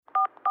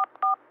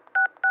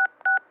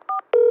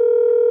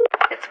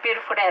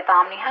for the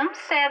Omni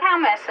Homestead. How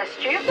may I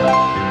assist you?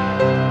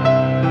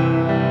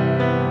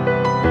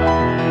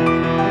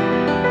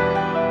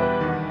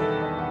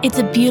 It's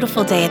a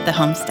beautiful day at the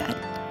homestead.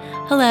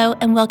 Hello,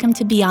 and welcome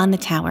to Beyond the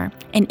Tower,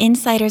 an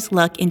insider's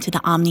look into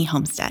the Omni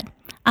Homestead.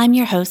 I'm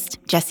your host,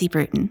 Jessie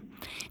Bruton.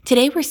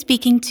 Today we're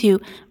speaking to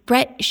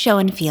Brett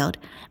Schoenfield,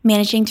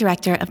 Managing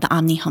Director of the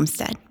Omni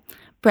Homestead.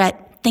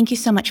 Brett, thank you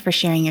so much for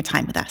sharing your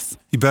time with us.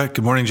 You bet.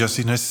 Good morning,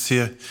 Jessie. Nice to see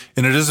you.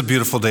 And it is a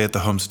beautiful day at the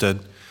homestead.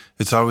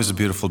 It's always a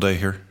beautiful day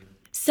here.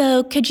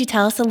 So could you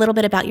tell us a little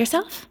bit about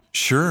yourself?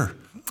 Sure.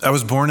 I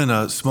was born in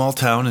a small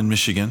town in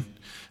Michigan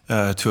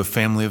to a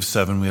family of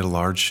 7. We had a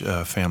large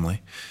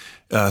family.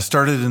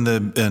 Started in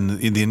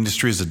the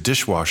industry as a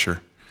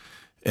dishwasher.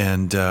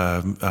 And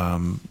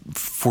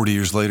 40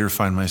 years later,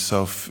 find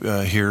myself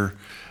here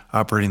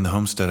operating the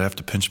homestead. I have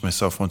to pinch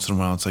myself once in a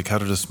while. It's like, how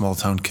did a small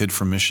town kid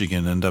from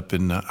Michigan end up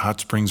in Hot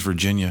Springs,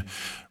 Virginia,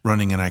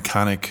 running an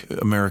iconic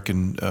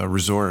American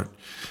resort?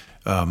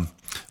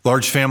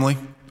 Large family,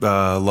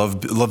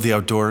 love the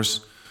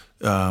outdoors,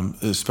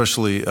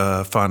 especially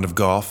fond of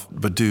golf,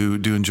 but do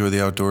enjoy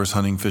the outdoors,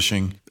 hunting,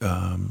 fishing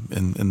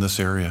in this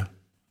area.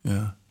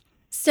 Yeah.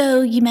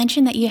 So you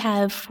mentioned that you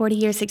have 40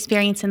 years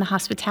experience in the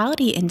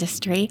hospitality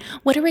industry.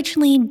 What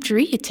originally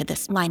drew you to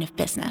this line of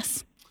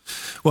business?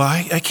 Well,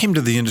 I came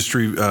to the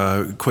industry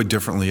quite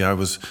differently. I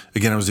was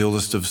the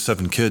oldest of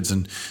 7 kids,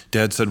 and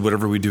Dad said,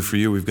 whatever we do for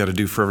you, we've got to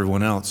do for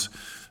everyone else.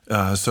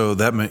 So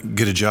that meant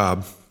get a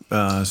job.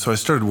 So I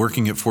started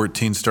working at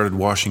 14, started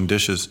washing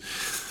dishes,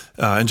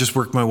 and just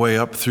worked my way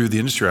up through the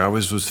industry. I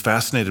always was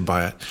fascinated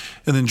by it,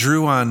 and then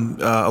drew on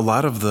a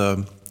lot of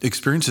the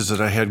experiences that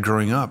I had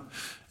growing up.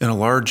 In a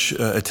large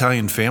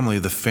Italian family,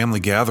 the family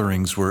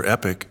gatherings were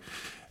epic.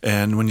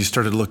 And when you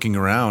started looking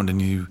around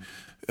and you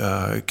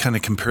kind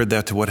of compared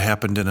that to what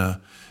happened in a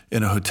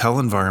hotel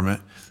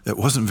environment, it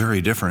wasn't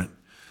very different.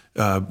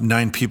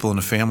 9 people in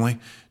a family.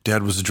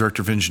 Dad was the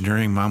director of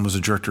engineering. Mom was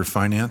the director of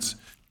finance.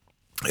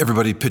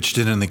 Everybody pitched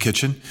in the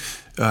kitchen.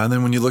 And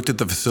then when you looked at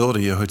the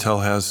facility, a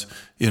hotel has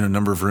a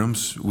number of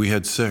rooms. We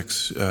had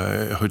 6.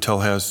 A hotel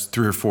has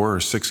 3 or 4 or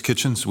 6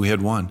 kitchens. We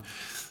had 1.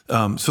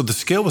 So the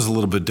scale was a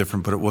little bit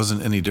different, but it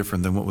wasn't any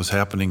different than what was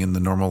happening in the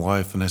normal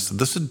life. And I said,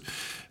 this would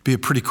be a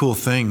pretty cool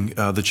thing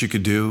that you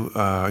could do,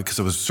 because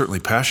I was certainly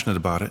passionate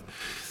about it,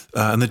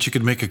 and that you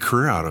could make a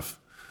career out of.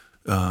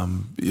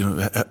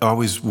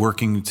 Always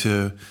working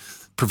to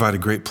provide a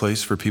great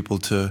place for people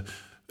to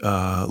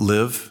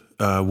live,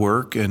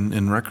 work,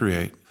 and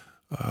recreate.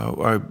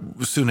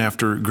 Soon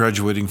after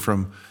graduating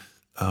from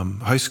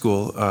high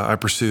school, I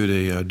pursued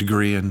a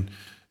degree in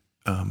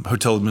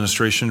hotel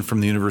administration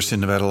from the University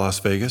of Nevada, Las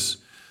Vegas.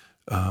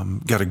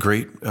 Got a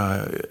great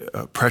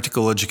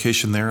practical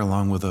education there,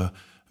 along with a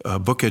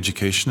book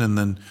education, and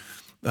then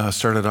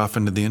started off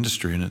into the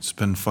industry, and it's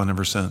been fun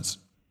ever since.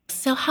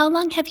 So how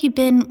long have you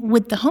been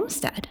with the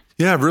homestead?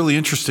 Yeah, really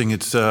interesting.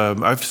 It's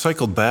I've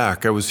cycled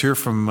back. I was here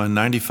from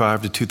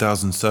 95 to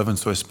 2007,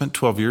 so I spent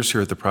 12 years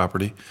here at the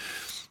property.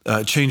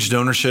 Changed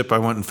ownership. I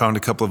went and found a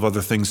couple of other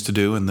things to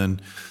do, and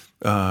then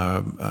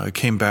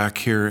came back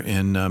here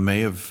in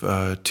May of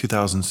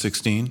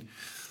 2016.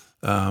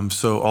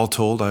 So all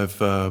told, I've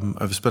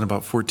spent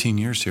about 14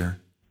 years here.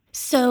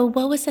 So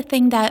what was the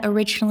thing that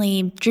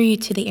originally drew you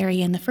to the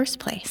area in the first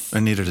place? I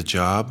needed a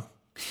job.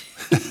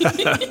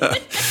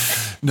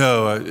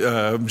 No,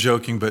 I'm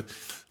joking, but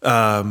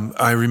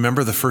I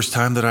remember the first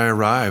time that I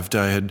arrived.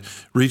 I had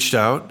reached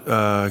out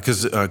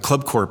because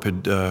Club Corp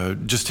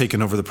had just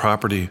taken over the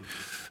property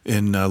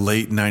in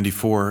late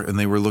 94, and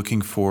they were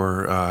looking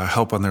for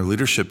help on their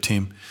leadership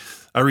team.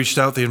 I reached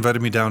out, they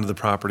invited me down to the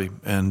property,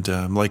 and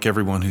like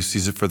everyone who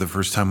sees it for the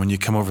first time, when you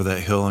come over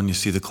that hill and you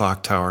see the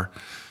clock tower,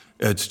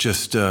 it's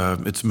just,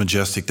 it's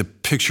majestic. The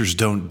pictures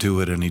don't do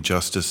it any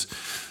justice.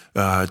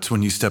 It's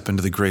when you step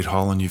into the Great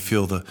Hall and you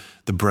feel the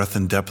breadth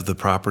and depth of the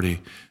property.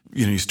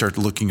 You start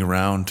looking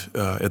around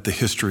at the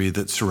history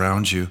that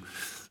surrounds you.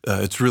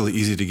 It's really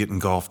easy to get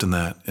engulfed in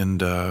that,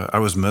 and I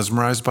was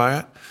mesmerized by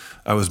it.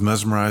 I was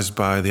mesmerized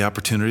by the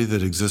opportunity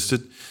that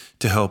existed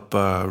to help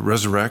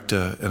resurrect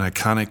an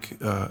iconic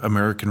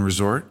American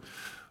resort.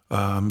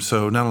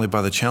 So not only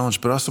by the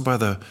challenge, but also by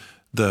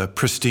the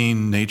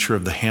pristine nature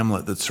of the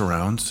hamlet that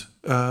surrounds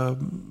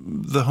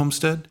the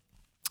homestead.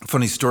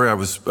 Funny story, I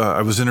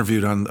was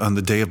interviewed on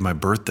the day of my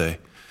birthday,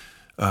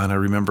 and I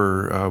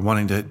remember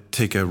wanting to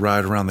take a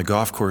ride around the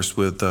golf course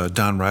with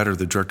Don Ryder,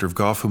 the director of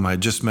golf, whom I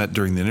had just met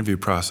during the interview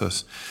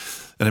process.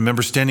 And I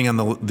remember standing on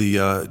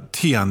the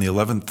tee on the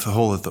 11th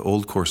hole at the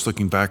old course,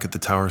 looking back at the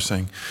tower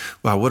saying,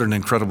 wow, what an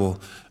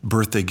incredible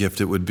birthday gift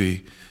it would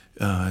be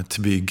to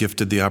be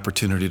gifted the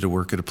opportunity to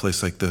work at a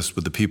place like this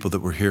with the people that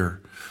were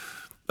here.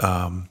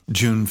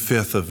 June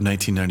 5th of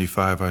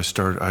 1995,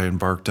 I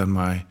embarked on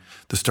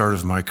the start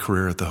of my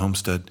career at the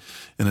homestead,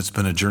 and it's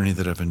been a journey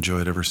that I've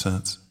enjoyed ever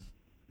since.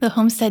 The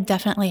homestead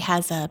definitely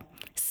has a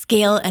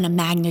scale and a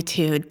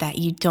magnitude that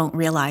you don't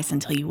realize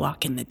until you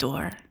walk in the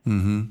door.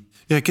 Mm-hmm.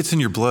 Yeah, it gets in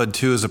your blood,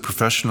 too, as a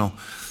professional.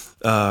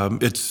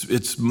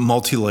 It's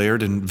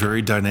multi-layered and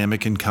very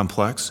dynamic and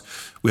complex.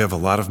 We have a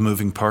lot of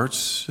moving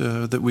parts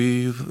that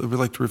we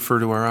like to refer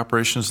to our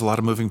operation as a lot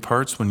of moving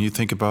parts. When you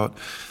think about,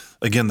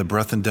 again, the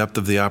breadth and depth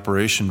of the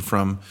operation,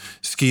 from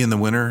ski in the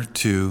winter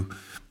to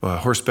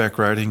horseback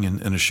riding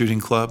and a shooting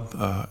club,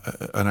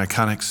 an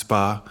iconic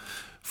spa,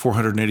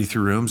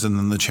 483 rooms, and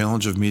then the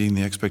challenge of meeting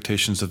the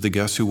expectations of the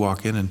guests who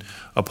walk in and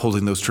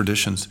upholding those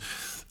traditions.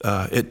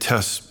 It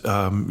tests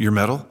your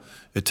mettle.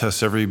 It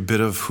tests every bit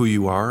of who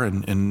you are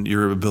and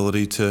your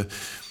ability to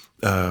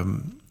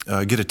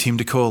get a team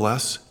to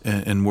coalesce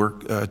and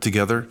work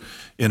together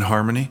in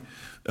harmony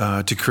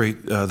to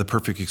create the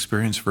perfect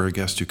experience for a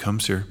guest who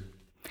comes here.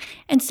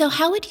 And so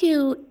how would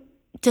you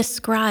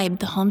describe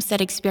the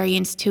homestead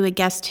experience to a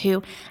guest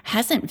who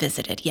hasn't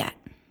visited yet?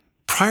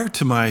 Prior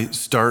to my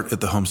start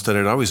at the homestead,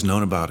 I'd always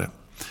known about it.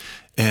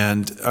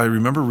 And I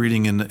remember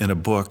reading in a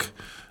book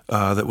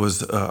that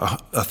was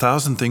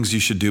 1,000 Things You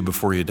Should Do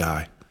Before You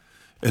Die.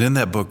 And in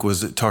that book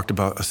it talked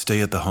about a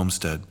stay at the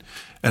homestead.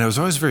 And I was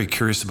always very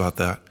curious about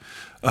that.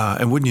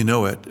 And wouldn't you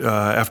know it,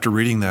 after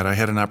reading that, I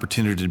had an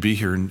opportunity to be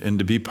here and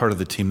to be part of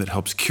the team that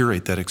helps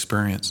curate that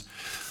experience.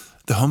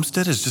 The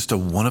homestead is just a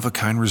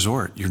one-of-a-kind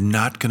resort. You're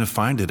not going to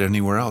find it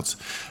anywhere else.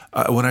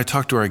 When I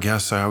talk to our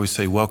guests, I always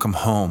say, welcome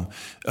home,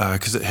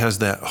 because it has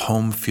that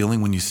home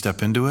feeling when you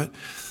step into it.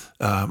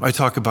 I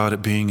talk about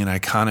it being an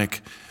iconic,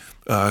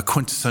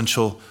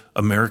 quintessential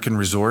American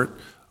resort,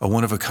 a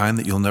one-of-a-kind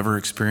that you'll never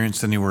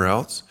experience anywhere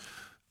else.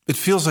 It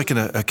feels like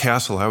a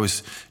castle. I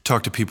always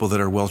talk to people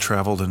that are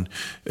well-traveled and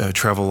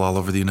travel all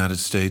over the United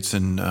States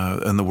and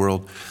the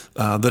world,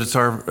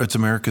 that it's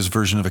America's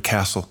version of a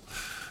castle.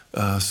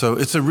 So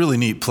it's a really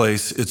neat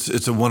place.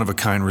 It's a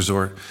one-of-a-kind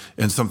resort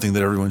and something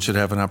that everyone should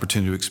have an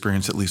opportunity to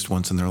experience at least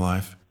once in their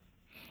life.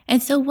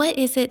 And so what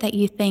is it that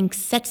you think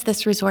sets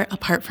this resort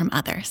apart from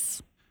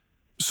others?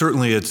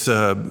 Certainly, it's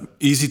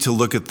easy to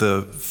look at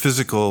the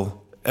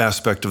physical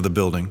aspect of the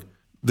building.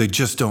 They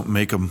just don't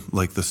make them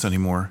like this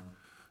anymore.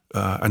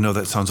 I know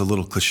that sounds a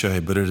little cliche,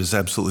 but it is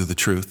absolutely the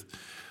truth.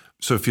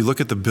 So if you look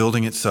at the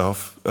building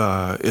itself,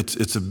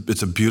 it's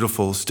a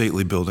beautiful,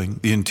 stately building.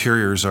 The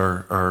interiors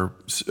are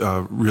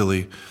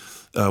really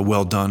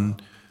well done.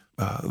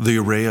 The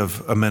array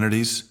of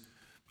amenities,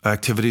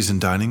 activities,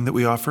 and dining that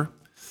we offer.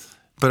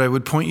 But I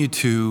would point you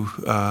to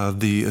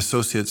the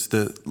associates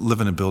that live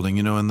in a building.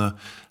 You know, in the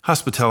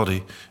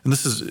hospitality, and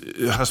this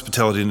is a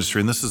hospitality industry,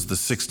 and this is the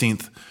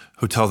 16th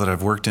hotel that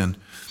I've worked in.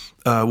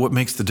 What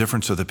makes the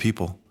difference are the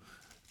people.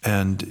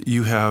 And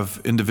you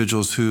have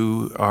individuals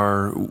who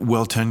are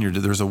well tenured.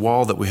 There's a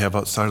wall that we have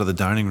outside of the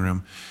dining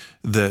room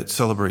that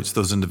celebrates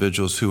those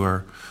individuals who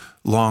are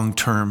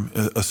long-term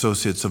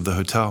associates of the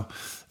hotel.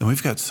 And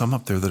we've got some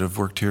up there that have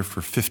worked here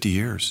for 50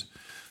 years.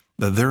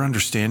 Their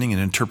understanding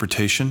and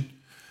interpretation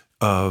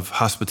of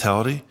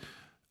hospitality,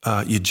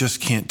 you just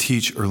can't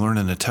teach or learn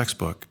in a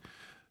textbook.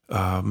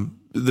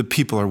 The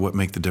people are what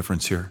make the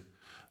difference here.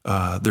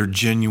 They're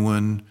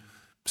genuine,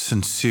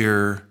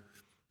 sincere,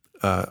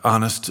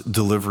 honest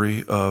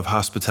delivery of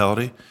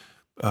hospitality.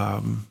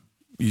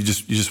 You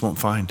just won't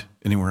find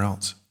anywhere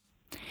else.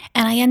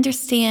 And I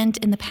understand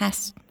in the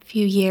past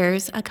few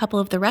years, a couple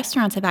of the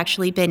restaurants have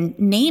actually been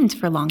named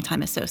for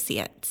longtime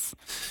associates.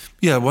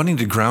 Yeah, wanting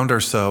to ground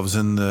ourselves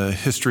in the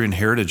history and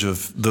heritage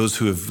of those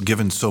who have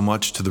given so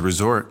much to the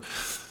resort.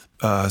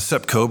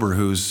 Sepp Kober,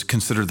 who's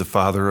considered the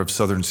father of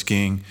Southern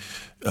skiing,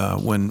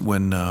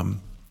 when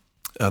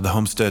the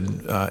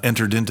homestead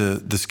entered into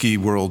the ski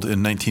world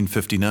in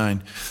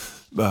 1959,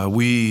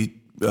 we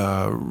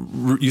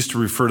used to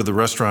refer to the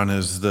restaurant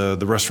as the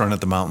restaurant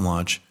at the Mountain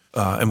Lodge.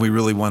 And we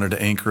really wanted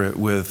to anchor it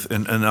with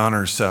and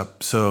honor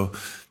Sepp. So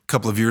a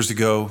couple of years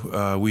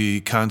ago,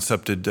 we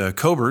concepted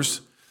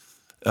Kober's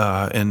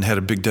and had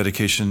a big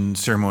dedication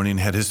ceremony and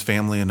had his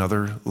family and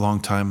other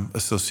longtime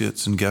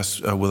associates and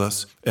guests with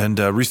us. And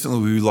recently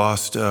we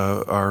lost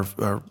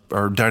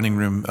our dining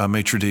room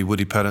maitre d',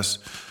 Woody Pettis,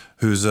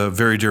 who's a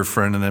very dear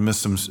friend, and I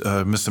miss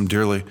him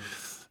dearly.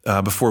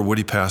 Before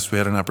Woody passed, we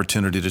had an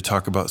opportunity to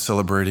talk about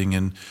celebrating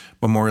and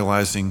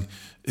memorializing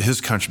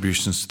his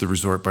contributions to the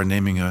resort by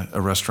naming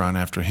a restaurant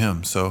after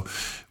him. So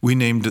we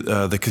named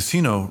the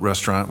casino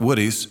restaurant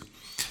Woody's.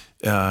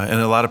 And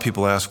a lot of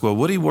people ask, well,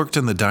 Woody worked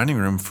in the dining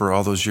room for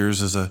all those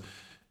years as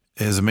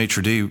a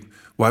maitre d'.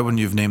 Why wouldn't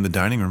you have named the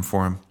dining room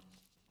for him?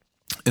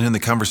 And in the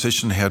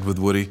conversation I had with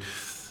Woody,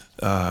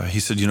 he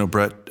said, you know,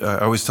 Brett, I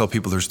always tell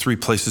people there's 3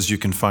 places you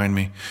can find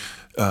me.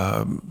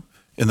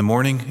 In the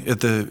morning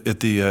at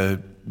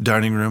the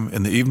dining room,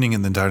 in the evening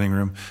in the dining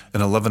room,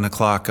 and 11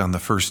 o'clock on the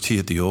first tee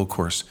at the old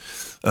course.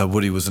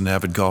 Woody was an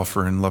avid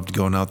golfer and loved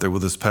going out there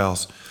with his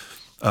pals.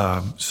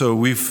 So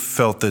we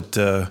felt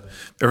that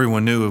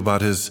everyone knew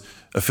about his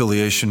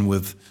affiliation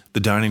with the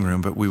dining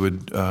room, but we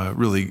would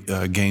really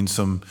gain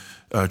some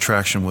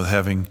traction with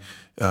having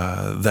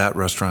that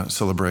restaurant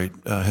celebrate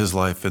his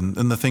life and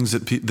the things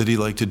that he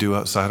liked to do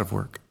outside of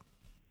work.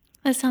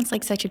 That sounds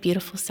like such a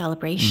beautiful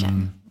celebration.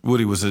 Mm-hmm.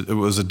 Woody was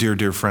a dear,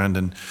 dear friend,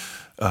 and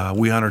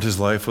we honored his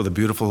life with a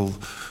beautiful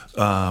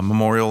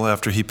memorial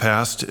after he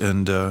passed,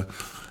 and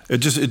It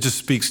just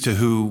speaks to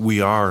who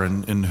we are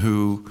and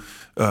who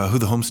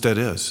the homestead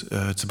is.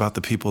 It's about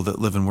the people that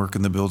live and work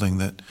in the building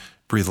that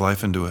breathe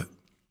life into it.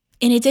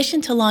 In addition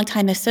to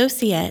longtime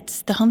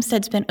associates, the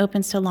homestead's been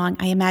open so long,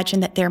 I imagine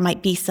that there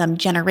might be some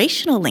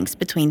generational links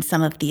between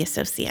some of the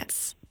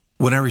associates.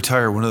 When I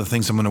retire, one of the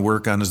things I'm going to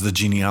work on is the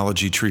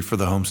genealogy tree for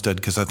the homestead,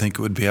 because I think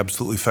it would be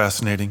absolutely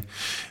fascinating.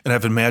 And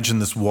I've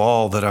imagined this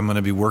wall that I'm going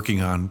to be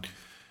working on,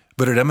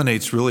 but it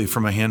emanates really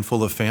from a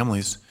handful of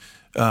families.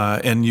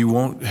 And you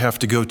won't have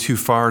to go too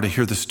far to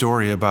hear the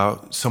story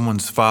about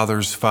someone's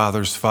father's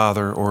father's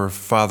father or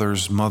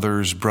father's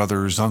mother's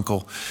brother's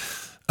uncle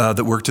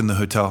that worked in the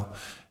hotel.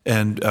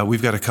 And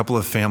we've got a couple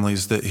of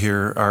families that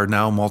here are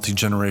now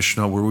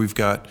multi-generational, where we've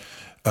got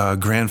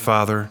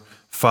grandfather,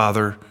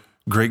 father,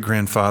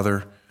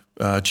 great-grandfather,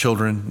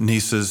 children,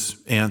 nieces,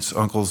 aunts,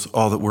 uncles,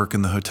 all that work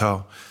in the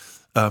hotel.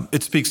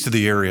 It speaks to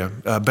the area.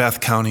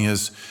 Bath County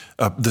is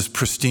this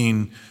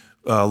pristine,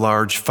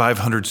 large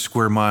 500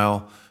 square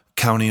mile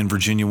county in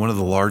Virginia, one of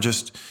the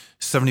largest.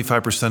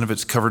 75% of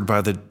it's covered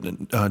by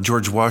the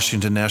George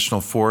Washington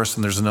National Forest,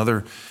 and there's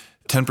another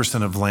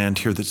 10% of land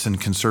here that's in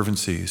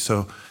conservancy.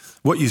 So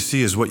what you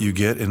see is what you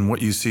get, and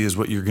what you see is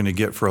what you're going to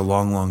get for a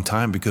long, long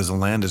time, because the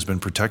land has been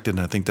protected,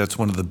 and I think that's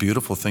one of the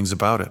beautiful things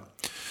about it.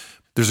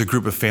 There's a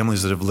group of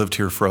families that have lived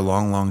here for a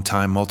long, long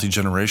time,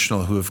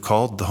 multi-generational, who have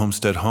called the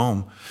homestead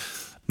home,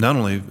 not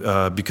only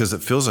because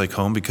it feels like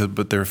home,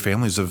 but their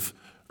families have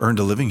earned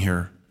a living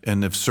here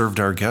and have served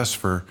our guests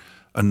for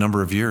a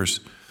number of years.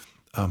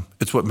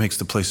 It's what makes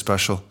the place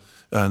special.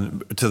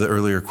 To the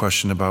earlier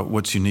question about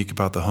what's unique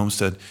about the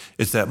homestead,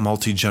 it's that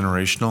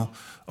multi-generational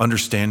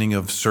understanding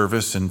of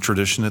service and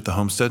tradition at the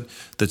homestead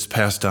that's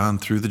passed on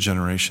through the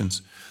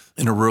generations.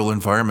 In a rural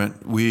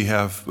environment, we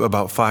have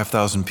about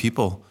 5,000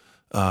 people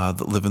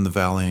that live in the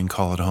valley and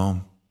call it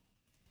home.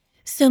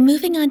 So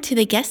moving on to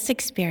the guest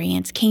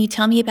experience, can you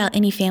tell me about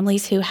any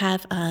families who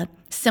have a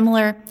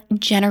similar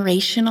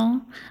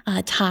generational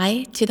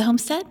tie to the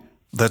homestead?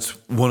 That's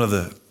one of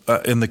the,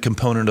 in the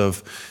component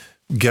of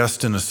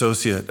guest and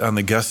associate on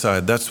the guest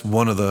side, that's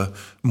one of the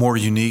more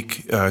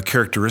unique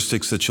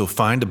characteristics that you'll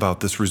find about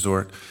this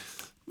resort.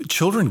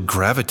 Children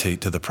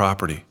gravitate to the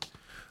property.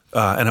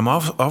 And I'm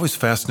always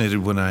fascinated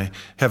when I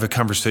have a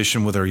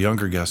conversation with our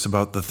younger guests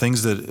about the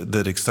things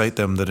that excite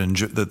them,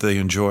 that they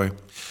enjoy.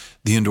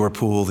 The indoor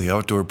pool, the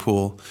outdoor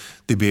pool,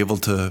 they'd be able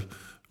to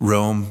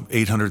roam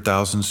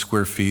 800,000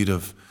 square feet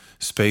of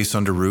space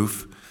under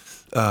roof.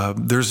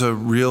 There's a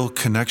real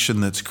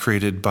connection that's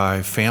created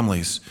by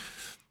families,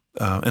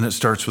 and it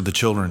starts with the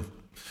children.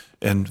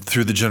 And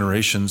through the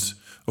generations,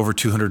 over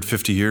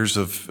 250 years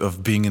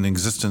of being in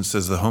existence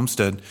as the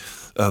homestead,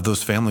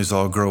 those families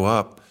all grow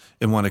up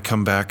and want to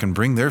come back and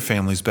bring their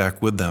families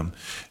back with them.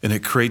 And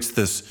it creates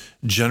this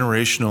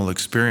generational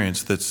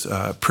experience that's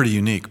pretty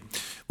unique.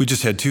 We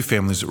just had two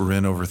families that were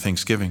in over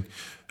Thanksgiving.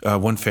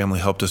 One family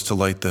helped us to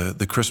light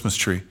the Christmas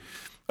tree.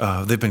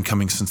 They've been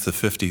coming since the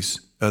 50s.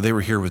 They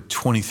were here with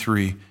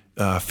 23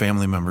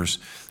 family members.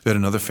 We had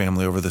another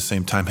family over the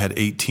same time, had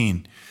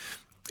 18.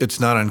 It's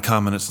not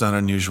uncommon, it's not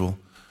unusual.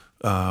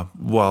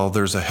 While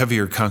there's a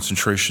heavier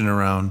concentration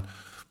around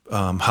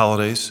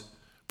holidays,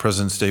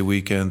 President's Day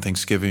weekend,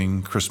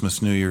 Thanksgiving,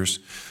 Christmas, New Year's,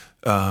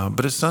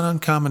 but it's not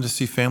uncommon to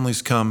see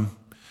families come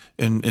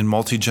in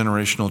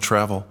multi-generational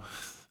travel.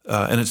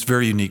 And it's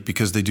very unique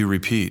because they do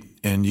repeat.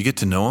 And you get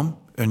to know them,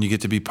 and you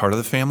get to be part of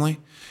the family,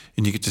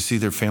 and you get to see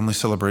their family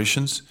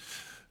celebrations.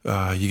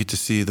 You get to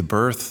see the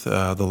birth,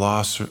 the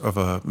loss of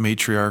a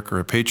matriarch or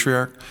a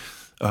patriarch,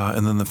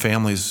 and then the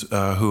families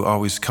who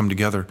always come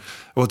together.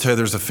 I will tell you,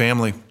 there's a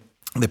family,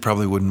 they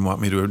probably wouldn't want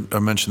me to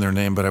mention their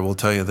name, but I will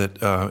tell you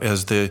that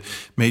as the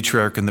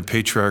matriarch and the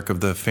patriarch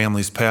of the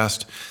families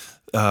passed,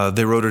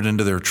 they wrote it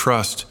into their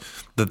trust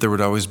that there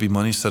would always be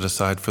money set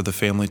aside for the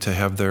family to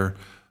have their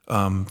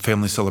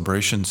family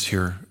celebrations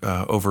here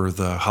over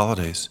the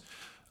holidays.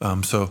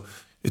 So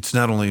it's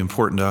not only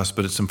important to us,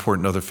 but it's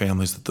important to other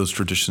families that those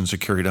traditions are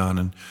carried on.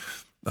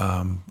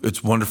 And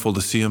it's wonderful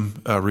to see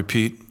them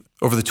repeat.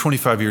 Over the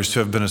 25 years to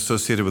have been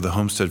associated with the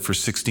homestead, for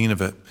 16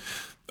 of it,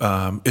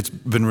 it's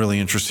been really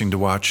interesting to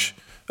watch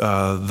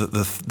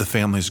the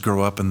families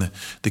grow up, and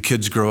the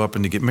kids grow up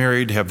and to get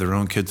married, have their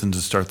own kids, and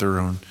to start their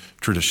own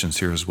traditions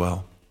here as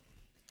well.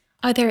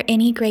 Are there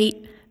any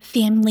great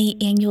family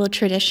annual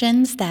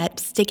traditions that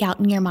stick out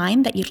in your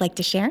mind that you'd like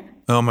to share?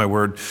 Oh, my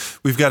word.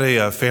 We've got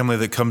a family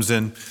that comes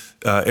in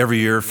every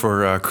year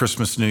for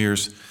Christmas, New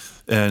Year's,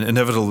 and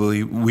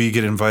inevitably we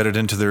get invited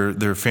into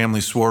their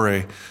family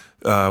soiree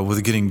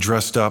with getting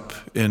dressed up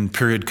in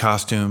period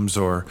costumes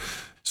or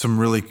some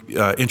really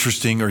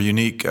interesting or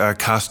unique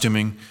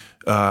costuming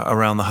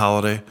around the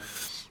holiday.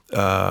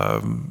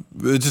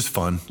 It's just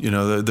fun. You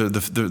know,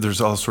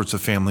 there's all sorts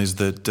of families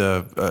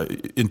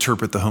that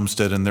interpret the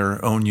homestead in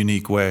their own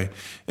unique way,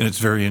 and it's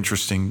very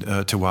interesting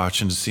to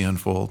watch and to see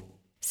unfold.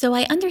 So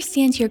I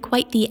understand you're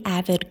quite the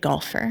avid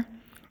golfer.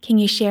 Can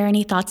you share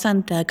any thoughts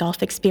on the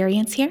golf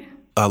experience here?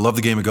 I love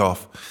the game of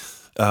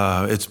golf.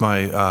 It's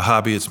my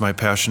hobby. It's my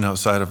passion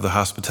outside of the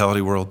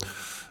hospitality world.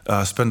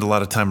 Spend a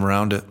lot of time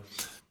around it.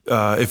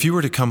 If you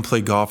were to come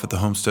play golf at the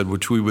Homestead,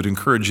 which we would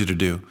encourage you to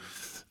do,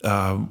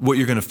 what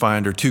you're going to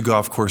find are 2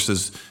 golf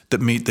courses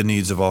that meet the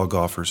needs of all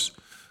golfers.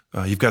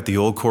 You've got the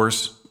old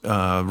course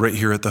right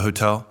here at the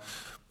hotel.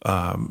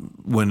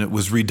 When it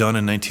was redone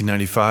in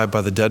 1995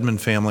 by the Dedman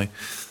family,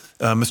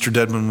 Mr.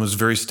 Dedman was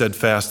very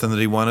steadfast in that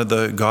he wanted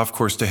the golf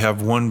course to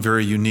have one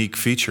very unique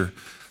feature,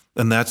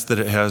 and that's that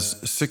it has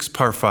 6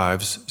 par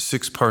 5s,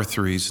 6 par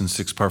 3s, and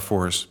 6 par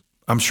 4s.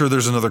 I'm sure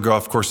there's another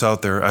golf course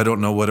out there. I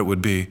don't know what it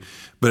would be,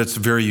 but it's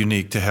very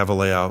unique to have a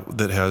layout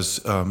that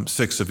has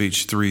 6 of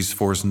each 3s,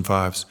 4s, and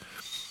 5s.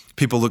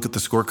 People look at the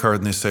scorecard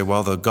and they say,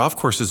 well, the golf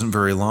course isn't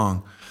very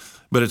long,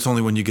 but it's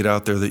only when you get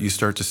out there that you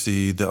start to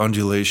see the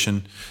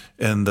undulation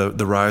and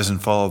the rise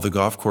and fall of the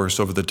golf course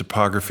over the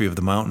topography of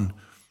the mountain.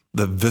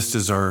 The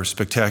vistas are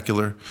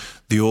spectacular.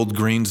 The old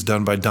greens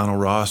done by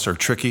Donald Ross are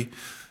tricky.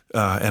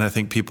 And I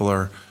think people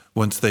are,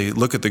 once they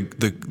look at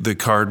the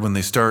card when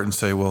they start and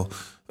say, well,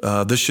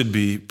 this should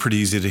be pretty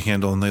easy to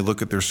handle, and they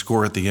look at their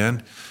score at the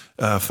end,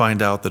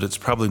 find out that it's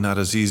probably not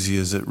as easy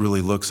as it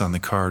really looks on the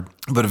card.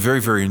 But a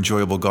very, very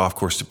enjoyable golf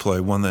course to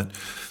play, one that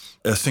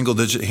a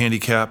single-digit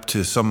handicap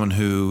to someone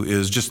who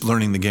is just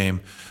learning the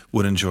game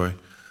would enjoy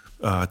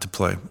to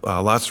play.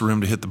 Lots of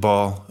room to hit the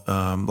ball,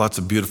 lots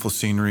of beautiful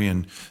scenery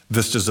and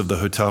vistas of the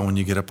hotel when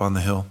you get up on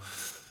the hill.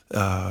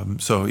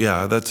 So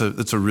yeah, that's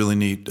a really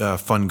neat,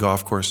 fun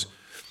golf course.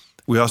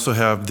 We also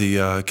have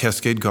the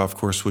Cascade Golf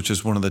Course, which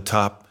is one of the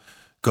top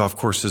golf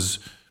courses,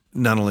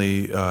 not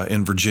only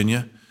in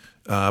Virginia,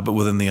 but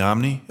within the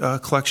Omni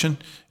collection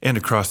and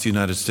across the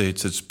United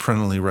States. It's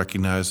perennially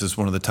recognized as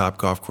one of the top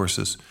golf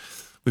courses.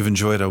 We've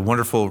enjoyed a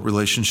wonderful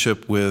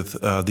relationship with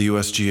the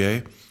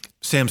USGA.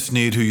 Sam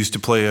Snead, who used to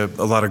play a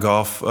lot of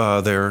golf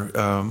there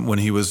when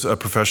he was a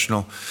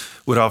professional,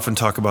 would often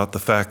talk about the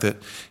fact that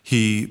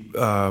he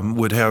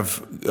would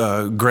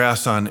have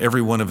grass on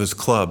every one of his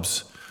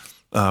clubs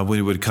when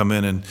he would come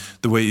in. And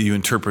the way you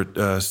interpret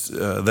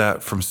that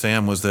from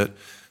Sam was that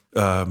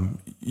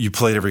you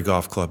played every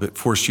golf club. It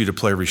forced you to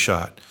play every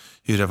shot.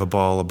 You'd have a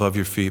ball above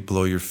your feet,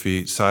 below your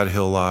feet, side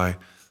hill lie,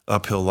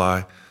 uphill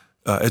lie.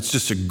 It's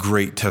just a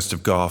great test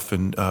of golf.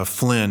 And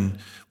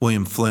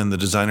William Flynn, the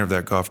designer of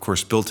that golf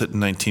course, built it in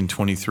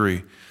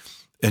 1923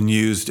 and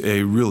used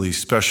a really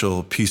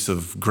special piece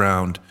of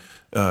ground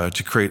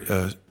to create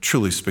a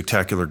truly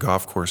spectacular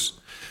golf course.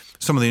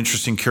 Some of the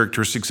interesting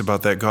characteristics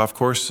about that golf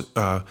course,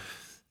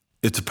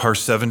 it's a par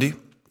 70.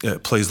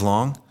 It plays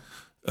long.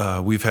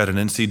 We've had an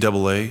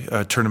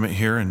NCAA tournament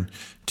here in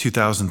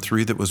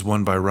 2003 that was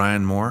won by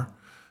Ryan Moore.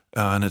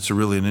 And it's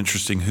really an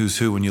interesting who's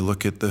who when you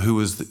look at who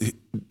was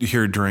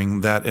here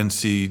during that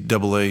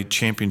NCAA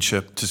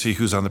championship to see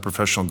who's on the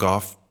professional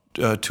golf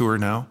tour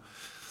now.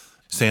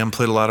 Sam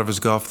played a lot of his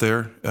golf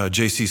there.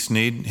 J.C.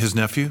 Snead, his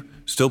nephew,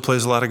 still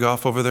plays a lot of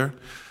golf over there.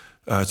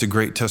 It's a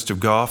great test of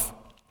golf.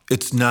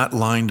 It's not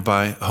lined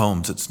by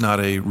homes. It's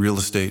not a real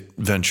estate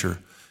venture.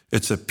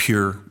 It's a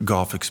pure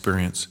golf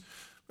experience.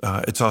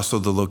 It's also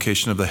the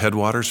location of the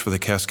headwaters for the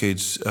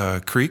Cascades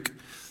Creek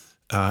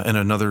and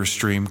another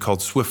stream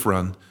called Swift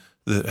Run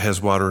that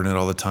has water in it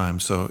all the time.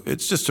 So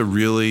it's just a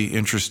really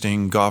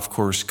interesting golf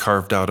course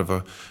carved out of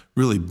a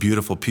really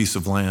beautiful piece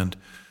of land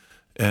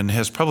and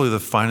has probably the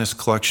finest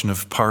collection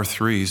of par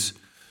 3s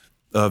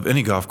of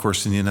any golf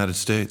course in the United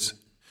States.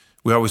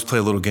 We always play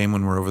a little game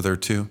when we're over there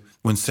too.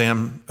 When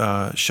Sam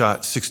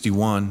shot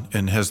 61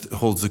 and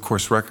holds the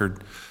course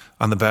record,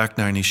 on the back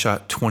nine he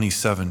shot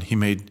 27. He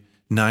made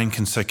 9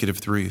 consecutive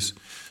threes.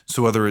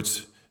 So whether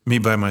it's me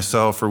by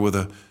myself or with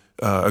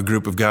a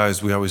group of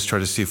guys, we always try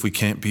to see if we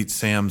can't beat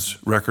Sam's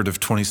record of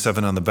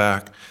 27 on the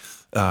back,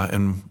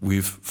 and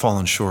we've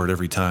fallen short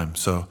every time.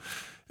 So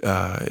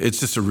it's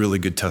just a really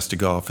good test of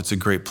golf. It's a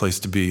great place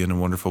to be and a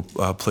wonderful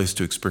place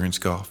to experience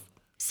golf.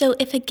 So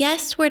if a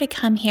guest were to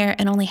come here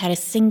and only had a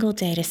single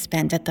day to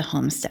spend at the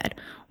Homestead,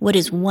 what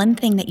is one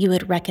thing that you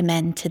would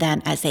recommend to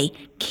them as a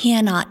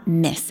cannot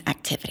miss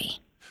activity?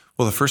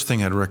 Well, the first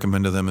thing I'd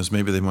recommend to them is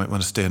maybe they might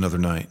want to stay another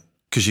night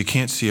because you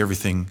can't see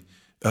everything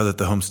that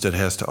the Homestead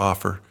has to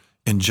offer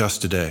in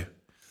just a day.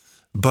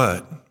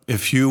 But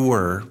if you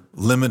were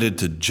limited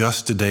to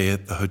just a day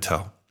at the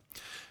hotel,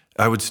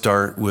 I would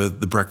start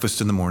with the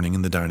breakfast in the morning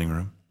in the dining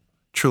room.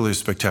 Truly a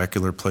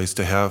spectacular place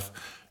to have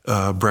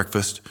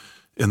breakfast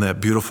in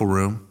that beautiful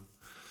room.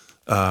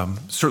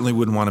 Certainly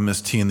wouldn't want to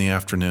miss tea in the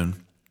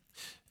afternoon.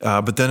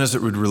 But then as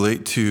it would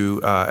relate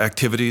to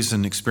activities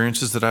and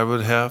experiences that I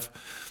would have,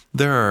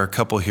 there are a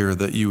couple here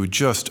that you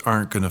just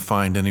aren't going to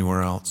find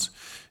anywhere else.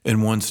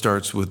 And one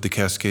starts with the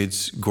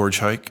Cascades Gorge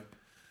hike.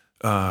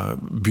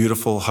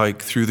 Beautiful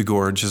hike through the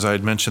gorge. As I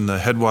had mentioned, the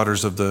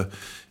headwaters of the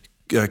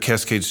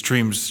Cascade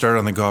streams start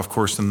on the golf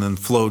course and then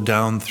flow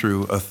down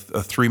through a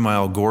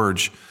 3-mile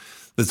gorge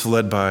that's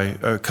led by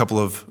a couple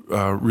of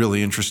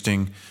really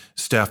interesting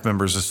staff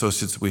members,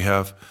 associates that we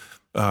have,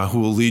 who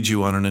will lead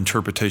you on an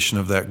interpretation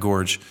of that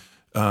gorge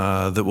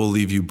that will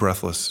leave you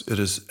breathless. It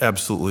is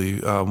absolutely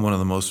one of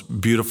the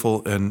most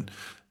beautiful and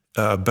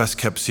best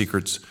kept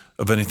secrets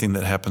of anything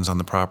that happens on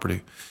the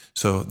property.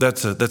 So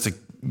that's a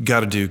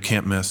got to do,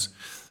 can't miss.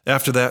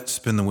 After that,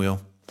 spin the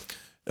wheel.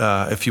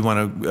 If you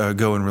want to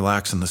go and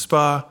relax in the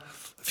spa,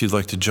 if you'd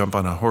like to jump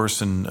on a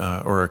horse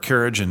or a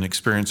carriage and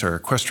experience our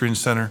equestrian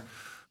center,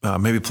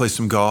 maybe play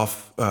some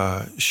golf,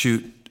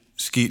 shoot,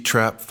 skeet,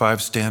 trap,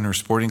 5-stand, or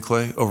sporting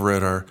clay over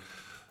at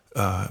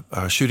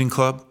our shooting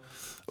club,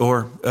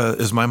 or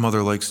as my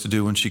mother likes to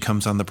do when she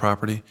comes on the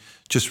property,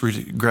 just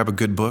grab a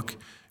good book,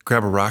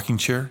 grab a rocking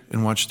chair,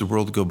 and watch the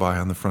world go by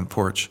on the front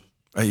porch.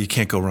 You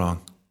can't go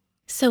wrong.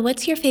 So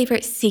what's your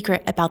favorite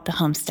secret about the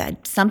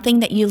homestead? Something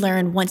that you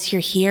learn once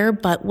you're here,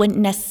 but wouldn't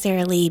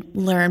necessarily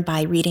learn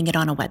by reading it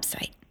on a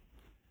website?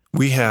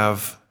 We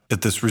have,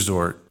 at this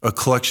resort, a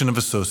collection of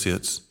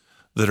associates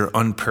that are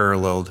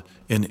unparalleled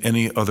in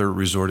any other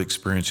resort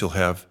experience you'll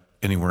have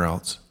anywhere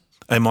else.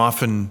 I'm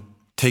often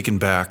taken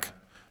back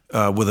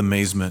with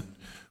amazement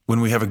when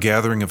we have a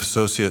gathering of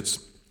associates.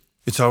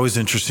 It's always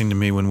interesting to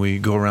me when we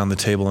go around the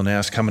table and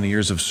ask how many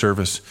years of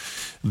service,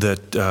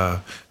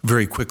 that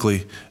very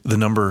quickly the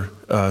number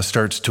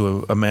starts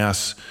to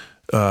amass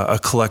a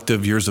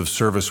collective years of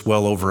service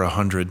well over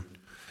 100,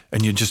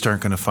 and you just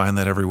aren't going to find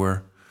that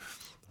everywhere.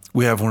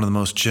 We have one of the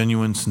most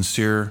genuine,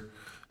 sincere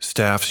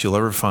staffs you'll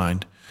ever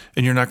find,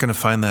 and you're not going to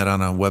find that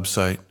on a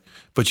website,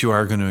 but you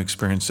are going to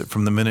experience it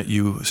from the minute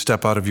you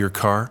step out of your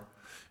car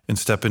and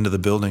step into the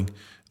building,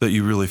 that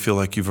you really feel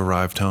like you've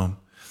arrived home.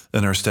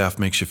 And our staff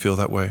makes you feel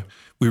that way.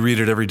 We read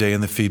it every day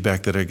in the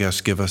feedback that our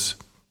guests give us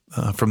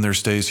from their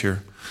stays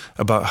here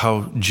about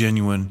how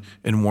genuine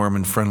and warm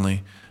and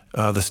friendly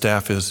the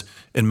staff is.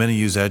 And many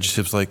use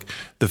adjectives like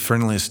the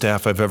friendliest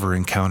staff I've ever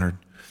encountered.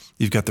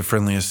 You've got the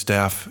friendliest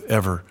staff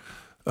ever.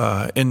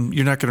 And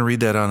you're not going to read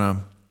that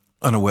on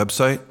a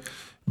website,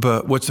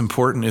 but what's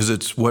important is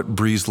it's what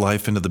breathes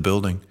life into the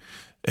building.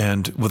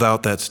 And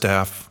without that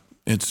staff,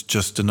 it's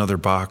just another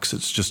box.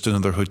 It's just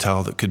another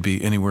hotel that could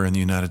be anywhere in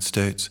the United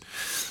States.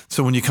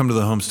 So when you come to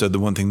the homestead, the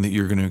one thing that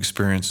you're going to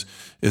experience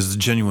is the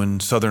genuine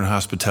Southern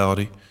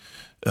hospitality,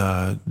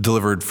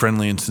 delivered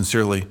friendly and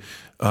sincerely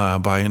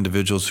by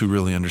individuals who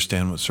really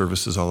understand what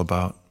service is all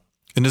about.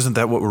 And isn't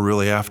that what we're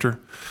really after?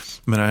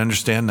 I mean, I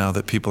understand now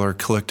that people are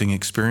collecting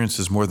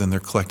experiences more than they're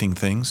collecting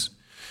things,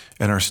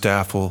 and our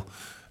staff will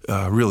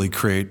really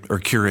create or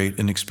curate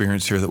an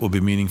experience here that will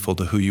be meaningful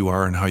to who you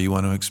are and how you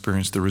want to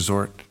experience the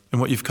resort and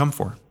what you've come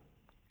for.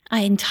 I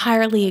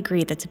entirely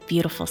agree. That's a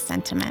beautiful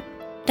sentiment.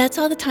 That's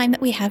all the time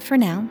that we have for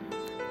now.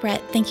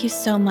 Brett, thank you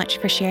so much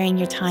for sharing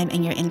your time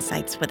and your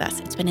insights with us.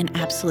 It's been an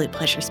absolute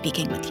pleasure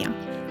speaking with you.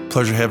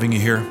 Pleasure having you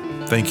here.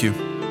 Thank you.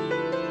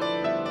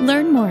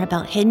 Learn more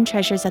about hidden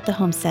treasures at the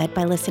homestead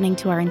by listening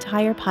to our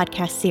entire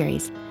podcast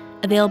series,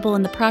 available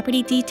in the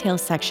property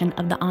details section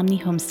of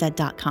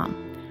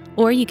theomnihomestead.com.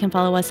 Or you can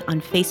follow us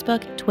on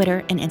Facebook,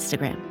 Twitter, and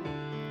Instagram.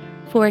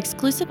 For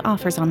exclusive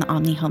offers on the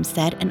Omni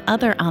Homestead and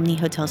other Omni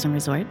hotels and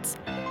resorts,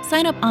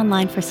 sign up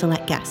online for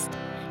select guests.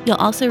 You'll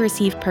also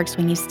receive perks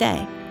when you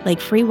stay, like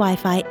free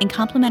Wi-Fi and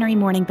complimentary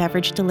morning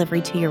beverage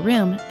delivery to your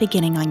room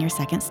beginning on your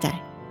second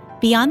stay.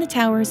 Beyond the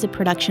Tower is a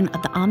production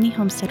of the Omni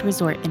Homestead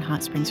Resort in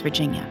Hot Springs,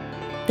 Virginia.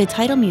 The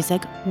title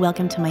music,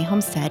 Welcome to My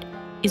Homestead,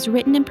 is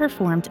written and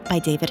performed by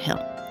David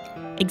Hill.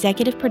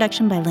 Executive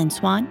production by Lynn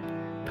Swan,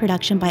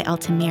 production by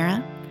Alton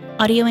Mira,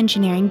 audio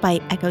engineering by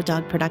Echo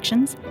Dog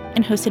Productions,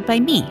 and hosted by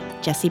me,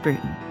 Jessie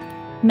Bruton.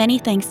 Many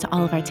thanks to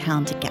all of our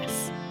talented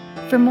guests.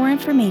 For more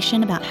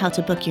information about how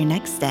to book your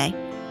next stay,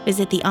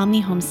 visit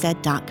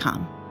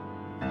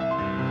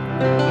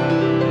theomnihomestead.com.